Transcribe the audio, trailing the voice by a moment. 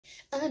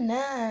a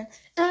 9,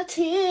 a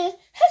 10, a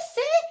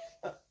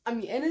 6,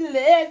 an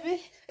 11,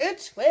 a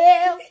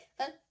 12,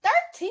 a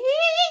 13,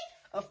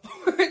 a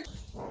 14.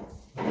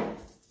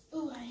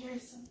 Oh, I hear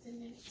something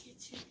in the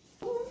kitchen.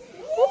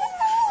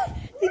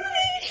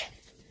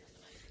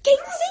 Can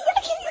you see?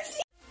 Can you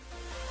see?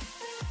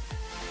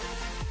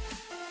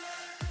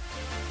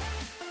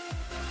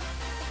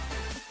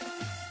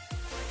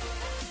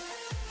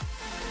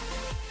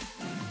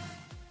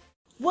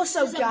 What's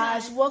up,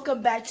 guys?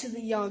 Welcome back to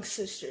the Young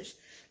Sisters.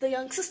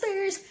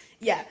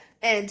 Yeah.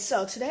 And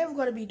so today we're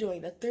going to be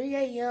doing the 3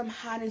 a.m.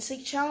 hide and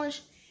seek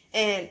challenge.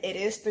 And it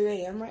is 3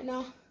 a.m. right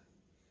now.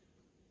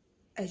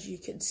 As you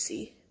can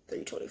see,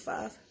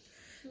 3:25.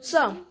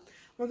 So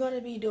we're going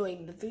to be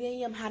doing the 3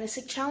 a.m. hide and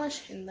seek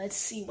challenge. And let's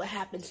see what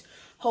happens.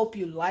 Hope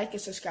you like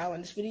and subscribe on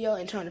this video.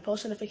 And turn on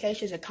post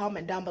notifications and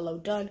comment down below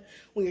done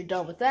when you're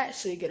done with that.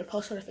 So you get a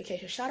post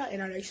notification shout out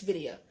in our next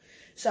video.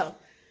 So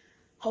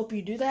hope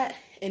you do that.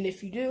 And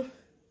if you do,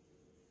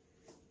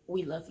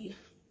 we love you.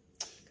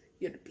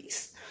 You're the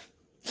beast.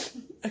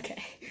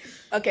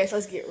 Okay, so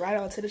let's get right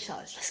on to the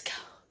challenge. Let's go.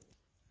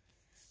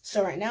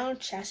 So right now,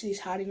 Chastity's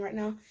hiding right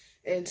now.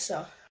 And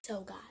so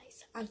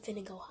guys, I'm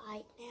finna go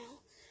hide now.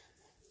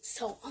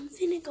 So I'm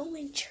finna go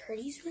in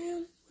Charity's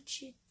room,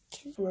 which you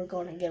can. We're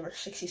going to give her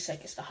 60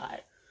 seconds to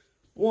hide.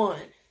 1,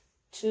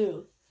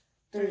 2,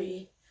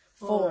 3,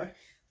 4,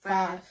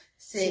 5,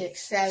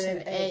 6,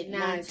 7, 8,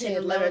 9, 10,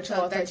 11,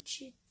 12,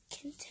 13. You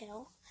can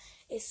tell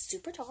it's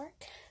super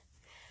dark,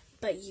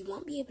 but you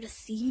won't be able to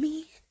see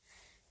me.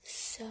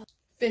 So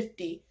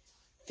 50,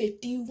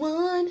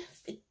 51,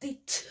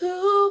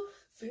 52,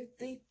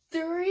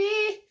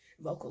 53.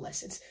 Vocal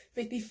lessons.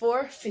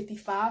 54,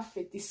 55,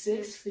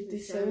 56,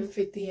 57,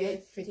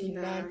 58,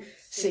 59,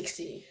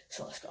 60.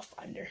 So let's go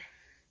find her.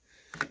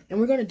 And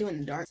we're going to do it in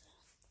the dark.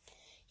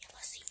 Yeah,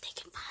 let's see if they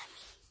can find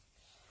me.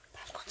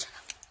 I'm gonna turn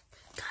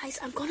off. Guys,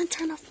 I'm going to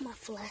turn off my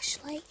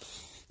flashlight.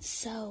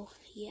 So,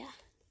 yeah.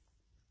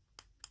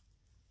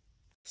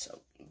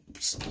 So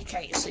you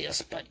can't see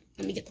us, but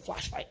let me get the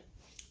flashlight.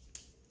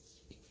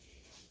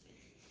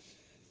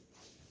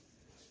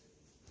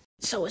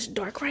 So it's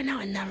dark right now,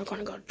 and now we're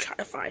gonna go try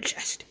to find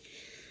Chastity.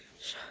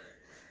 So,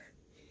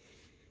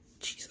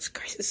 Jesus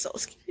Christ, it's so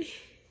scary.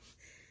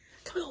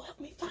 Come on, help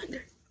me find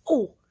her.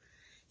 Oh,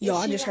 yo,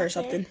 I just heard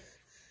something.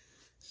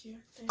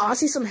 Oh, I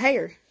see some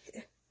hair.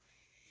 Is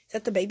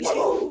that the baby's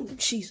hair?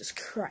 Jesus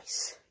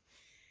Christ.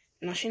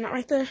 No, she's not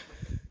right there.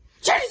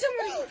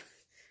 Chastity!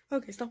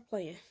 Okay, stop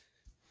playing.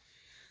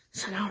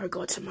 So now we're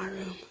going to my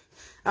room.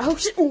 I hope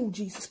she. Oh,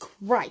 Jesus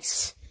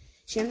Christ.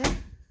 She in there?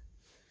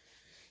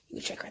 You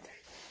can check right there.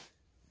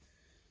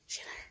 She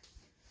in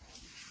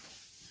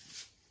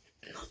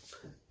there? Nope.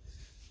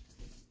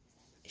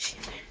 Is she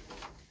in there?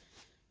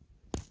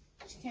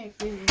 She can't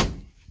fit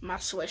in my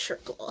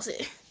sweatshirt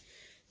closet.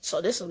 So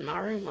this is my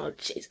room. Oh,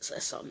 Jesus,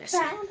 that's so messy.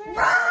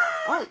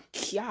 Oh,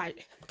 God.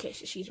 Okay,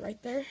 so she's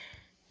right there.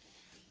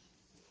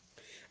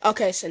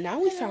 Okay, so now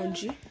we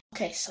found you.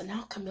 Okay, so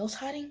now Camille's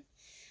hiding.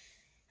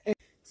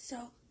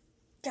 So,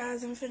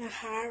 guys, I'm finna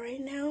hide right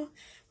now,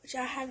 which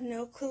I have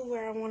no clue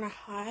where I want to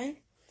hide,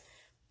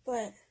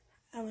 but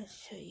I'm gonna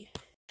show you.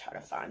 Try to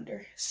find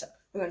her. So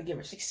we're gonna give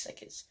her 60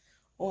 seconds.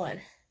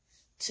 1,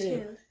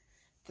 2,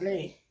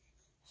 3,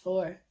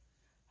 4,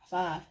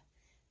 5,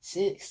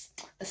 6,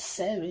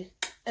 7,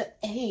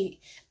 8,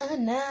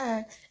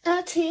 9,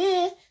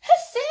 10.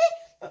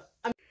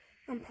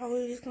 I'm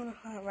probably just gonna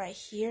hide right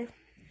here,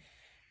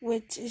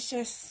 which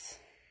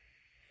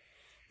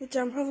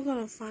I'm probably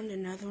gonna find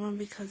another one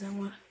because I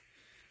want.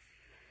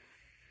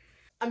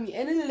 an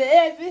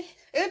 11,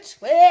 a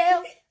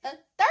 12, a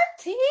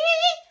 13,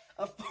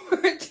 a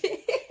 14,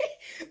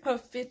 a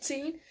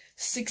 15,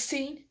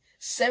 16,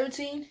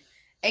 17,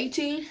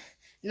 18,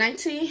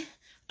 19,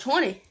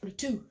 20,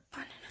 22.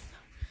 Find another.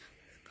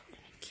 Let's go in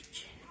the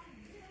kitchen.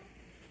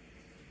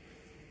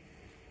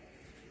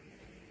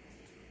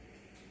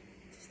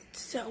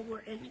 So we're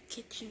in the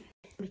kitchen.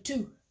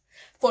 42,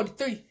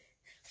 43,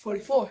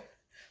 44,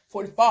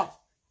 45,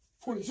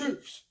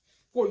 46,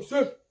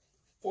 47,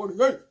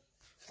 48,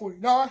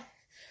 49,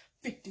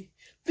 50,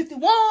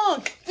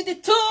 51,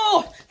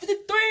 52,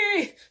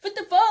 53,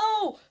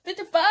 54,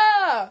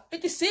 55,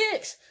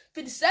 56,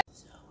 57.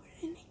 So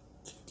we're in the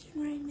kitchen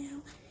right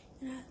now,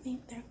 and I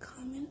think they're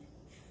coming.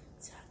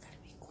 So I gotta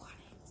be quiet.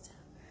 So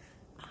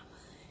I'm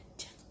gonna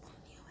check on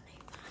you when they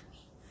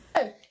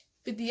find me.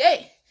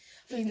 58,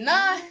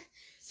 59,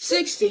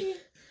 60.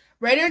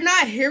 Ready or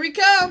not, here we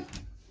come.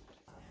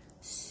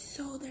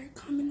 So they're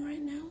coming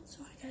right now,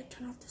 so I gotta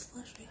turn off this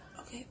flashlight.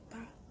 Okay,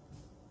 bye.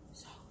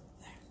 So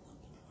they're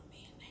looking for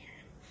me in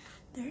there.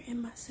 They're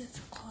in my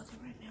sister's closet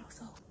right now,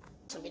 so.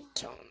 Let me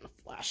turn on the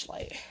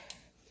flashlight.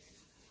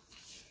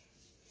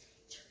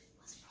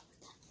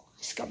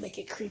 Just gonna make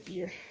it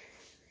creepier.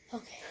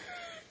 Okay.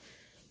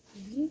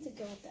 You need to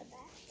go at the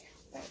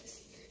back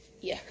first.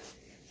 Yeah.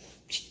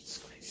 Jesus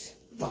Christ.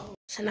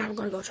 So now we're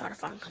gonna go try to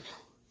find Camille.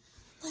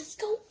 Let's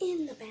go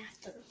in the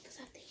bathroom, because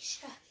I think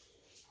she got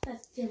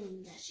that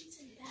feeling that she's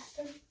in the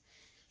bathroom.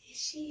 Is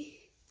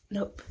she?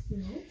 Nope.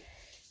 Nope.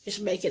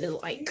 Just make it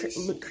like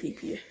look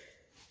creepier.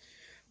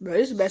 Bro,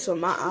 this is messing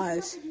with my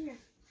eyes.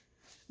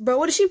 Bro,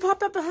 what did she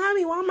pop up behind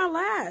me? Why am I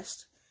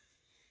last?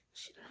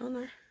 She down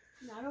there.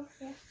 Not over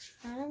here.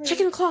 Not over Check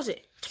in the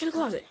closet. Check in the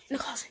closet. In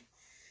the closet.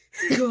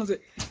 In the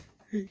closet.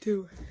 3,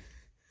 2.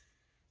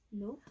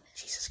 Nope.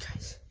 Jesus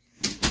Christ.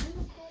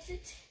 In the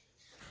closet.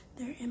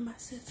 They're in my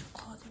sister's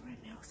closet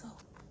right now, so I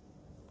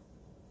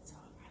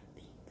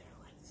think they're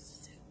like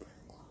super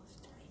close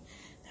to me.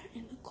 They're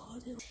in the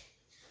closet.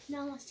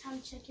 Now it's time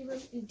to check your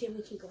room, and then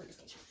we can go in the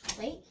kitchen.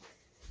 Wait.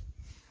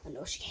 I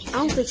know she can't. I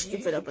don't think she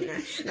can fit up in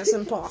there. That's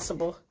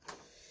impossible.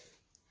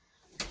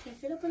 Can't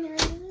fit up in there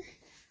either.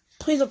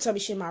 Please don't tell me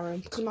she in my room,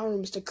 because my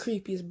room is the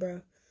creepiest,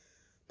 bro.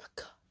 My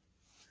God.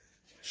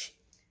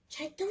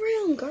 Check the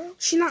room, girl.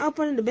 She not up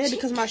under the bed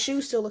because my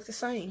shoes still look the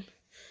same.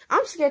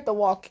 I'm scared to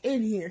walk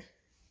in here.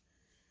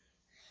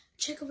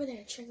 Check over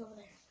there. Check over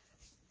there.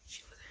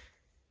 She over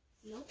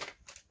there. Nope.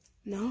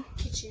 No?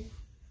 Kitchen.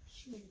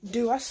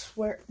 Dude, I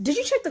swear. Did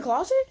you check the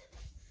closet?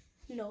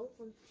 No.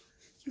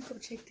 You go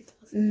check the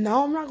closet.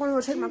 No, I'm not going to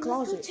go check my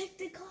closet. Let's go check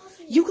the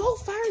closet. You go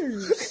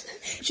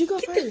first. You go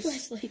Get first. the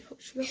flashlight. You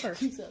go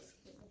first.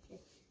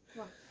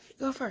 Come on. You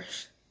go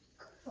first.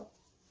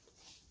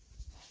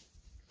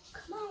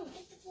 Come on,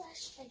 get the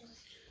flashlight.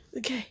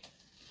 Okay.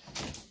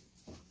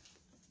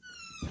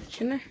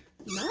 Can I?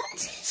 What?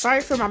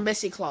 Sorry for my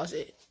messy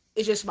closet.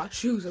 It's just my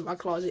shoes in my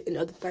closet and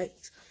other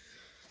things.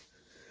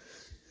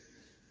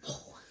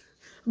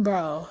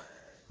 Bro.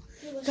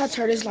 Gotta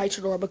turn this light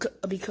on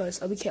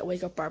because we can't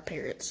wake up our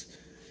parents.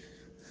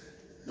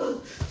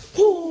 Oh,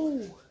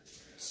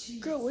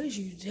 girl, what is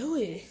you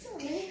doing?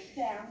 They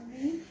found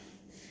me.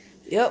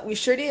 Yep, we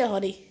sure did,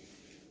 honey.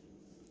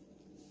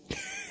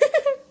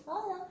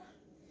 Hello.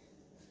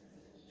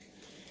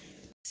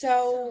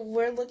 So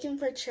we're looking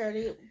for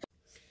charity.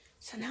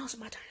 So now it's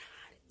my turn to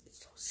hide. It's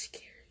so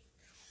scary.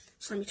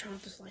 So let me turn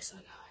off this light so I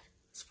can hide.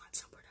 Let's find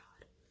somewhere to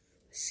hide.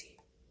 Let's see.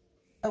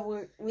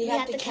 We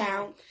have to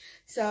count.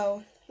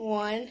 So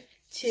 1,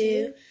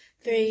 2,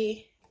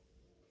 3.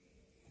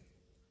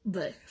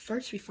 But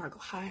first, before I go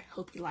hide,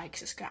 hope you like,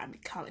 subscribe,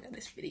 and comment on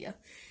this video.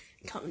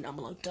 And comment down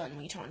below done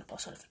when you turn on the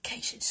post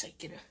notifications so you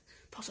get a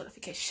post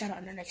notification shout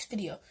out in the next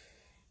video.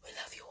 We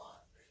love you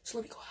all. So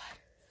let me go hide.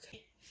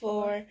 Okay.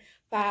 4,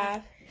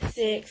 5,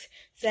 6,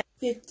 7,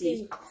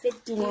 50,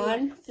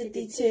 51,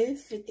 52,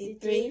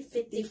 53,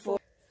 54.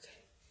 Okay.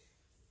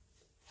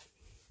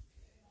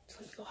 So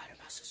let me go hide in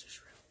my sister's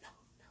room. No.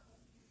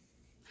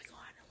 Let me go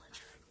hide in the lunch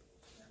room.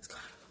 Let's go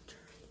hide in the lunch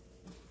room.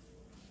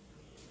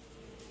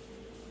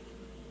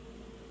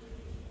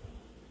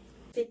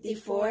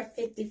 54,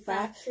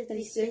 55,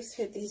 56,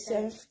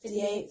 57,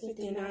 58,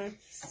 59,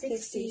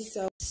 60.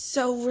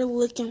 So we're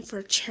looking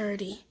for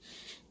charity.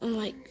 And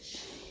like,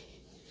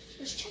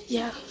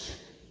 yeah.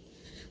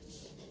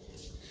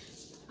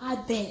 I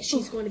bet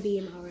she's going to be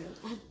in my room.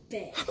 I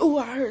bet. Oh,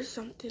 I heard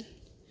something.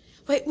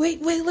 Wait.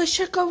 Let's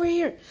check over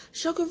here.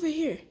 Check over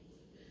here.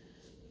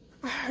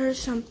 I heard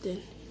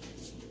something.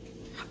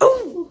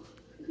 Oh!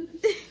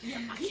 Yeah,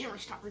 my camera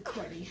stopped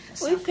recording.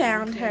 We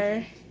found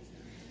her.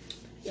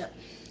 Yep.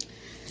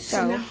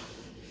 So now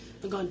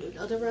we're going to do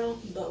another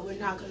round, but we're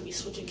not going to be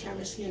switching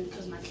cameras again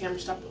because my camera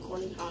stopped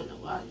recording. I don't know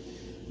why.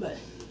 But,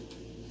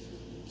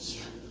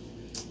 yeah.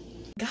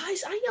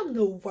 Guys, I am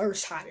the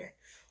worst hider.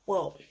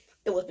 Well,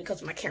 it was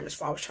because of my camera's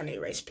fault. I was trying to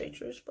erase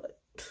pictures, but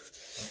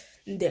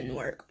it didn't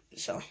work.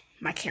 So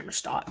my camera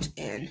stopped,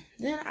 and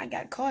then I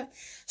got caught.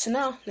 So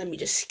now let me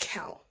just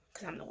count,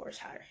 because I'm the worst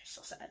hider. It's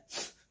so sad.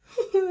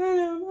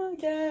 Oh my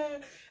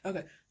God.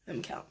 Okay, let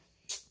me count.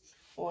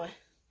 1,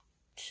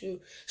 2.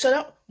 So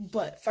now,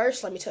 but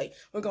first, let me tell you,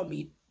 we're gonna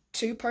be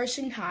 2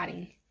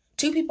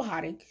 people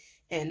hiding,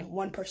 and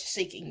 1 person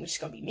seeking, which is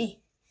gonna be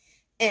me.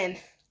 And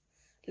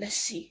let's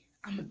see,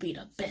 I'm gonna be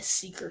the best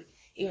seeker,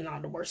 even though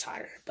I'm the worst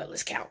hider. But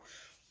let's count.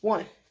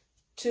 1,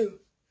 2,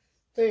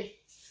 3,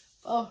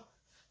 4,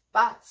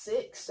 5,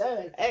 6,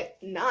 7, 8,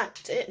 9,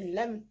 10,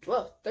 11,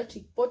 12,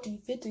 13,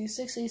 14, 15,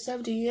 16,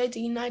 17,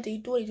 18,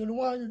 19, 20,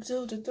 21,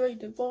 22, 23,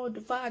 24,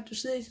 25,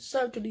 26,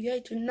 27,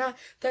 28, 29,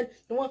 30,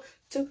 31,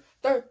 2,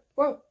 3,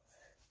 4,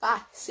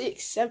 5,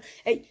 6, 7,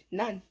 8,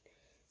 9,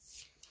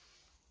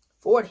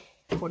 40,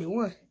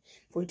 41,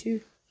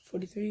 42,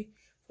 43,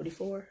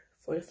 44,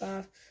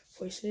 45,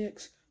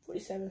 46,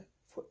 47,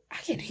 40. I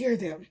can hear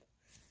them.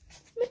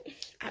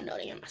 I know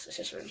they in my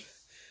sister's room.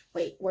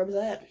 Wait, where was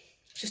that?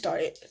 She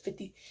started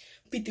 50,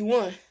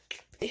 51,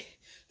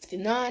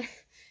 59,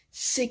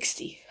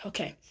 60.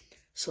 Okay,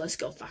 so let's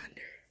go find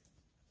her.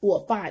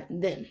 Well, find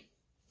them.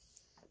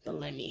 But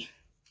let me.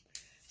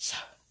 So,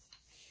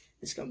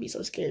 it's going to be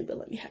so scary, but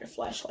let me have a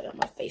flashlight on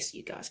my face so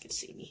you guys can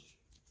see me.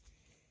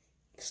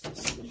 Still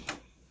see me.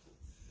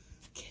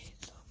 Okay,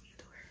 so open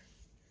the door.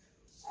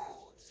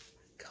 Oh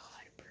my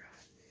God, bro.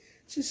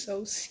 This is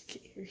so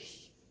scary.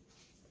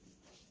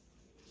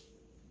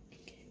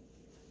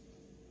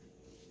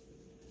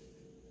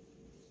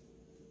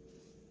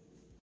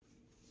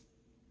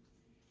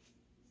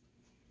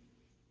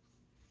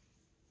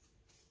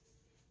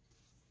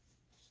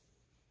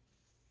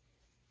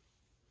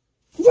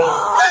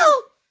 Run!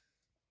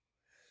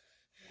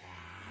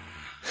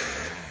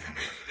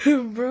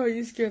 Bro,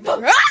 you scared me.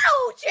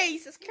 Oh,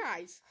 Jesus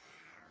Christ.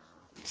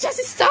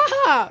 Jesse,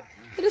 stop.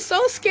 It is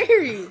so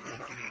scary.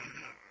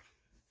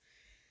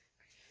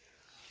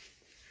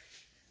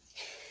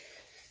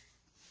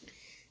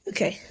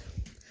 Okay.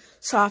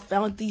 So I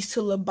found these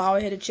two little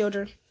bald-headed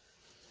children.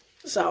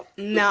 So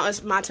now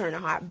it's my turn to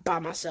hide by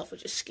myself,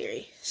 which is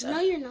scary. So. No,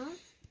 you're not.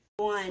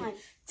 1,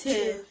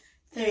 2,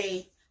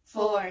 3,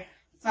 4,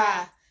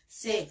 5,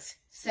 6,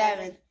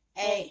 7,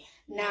 8,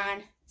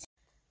 9,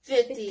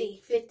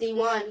 50,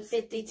 51,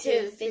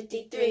 52,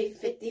 53,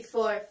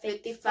 54,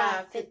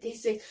 55,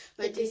 56,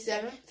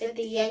 57,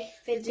 58,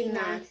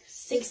 59,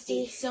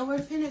 60. So we're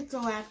gonna go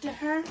after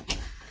her.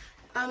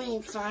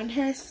 Find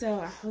her,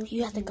 so I hope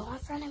You have to go in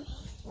front of me.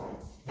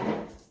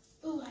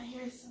 Oh, I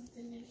hear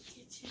something in the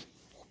kitchen.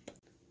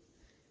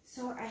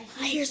 So I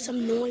hear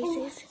some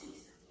noises.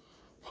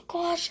 Oh my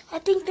gosh, I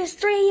think this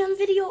 3 a.m.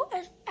 video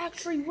is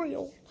actually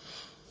real.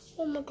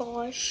 Oh my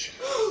gosh.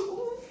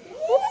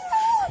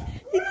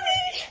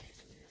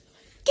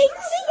 Can't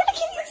see, I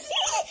can't see,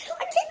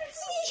 I can't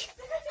see,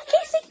 I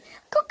can't see.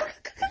 Go, go,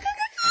 go, go, go,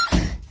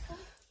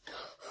 go.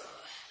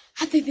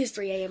 I think this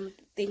 3 a.m.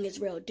 thing is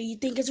real. Do you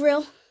think it's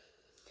real?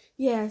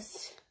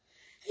 Yes.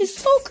 It's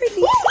so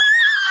creepy.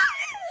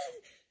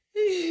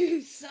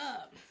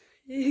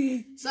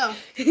 So,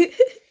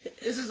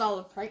 this is all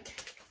a prank.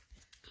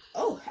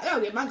 Oh, I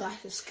gotta get my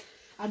glasses.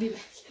 I'll be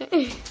back.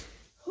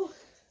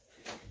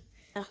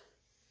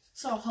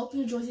 So, I hope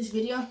you enjoyed this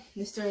video,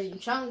 this 3 a.m.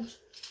 challenge.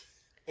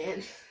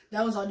 And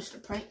that was all just a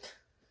prank.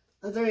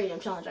 The 3 a.m.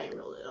 challenge ain't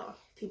real at all.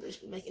 People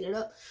just be making it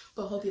up.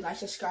 But I hope you like,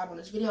 subscribe on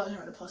this video, and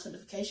turn on post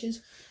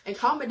notifications. And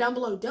comment down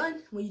below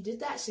done when you did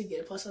that, so you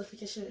get a post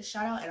notification and a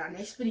shout out in our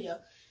next video.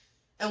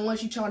 And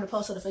once you turn on the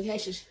post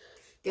notifications,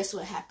 guess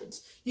what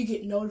happens? You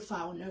get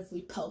notified whenever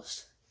we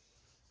post.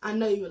 I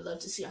know you would love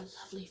to see our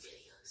lovely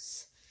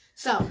videos.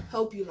 So,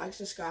 hope you like,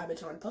 subscribe, and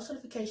turn on post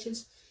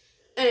notifications.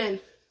 And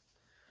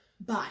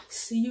bye.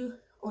 See you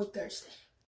on Thursday.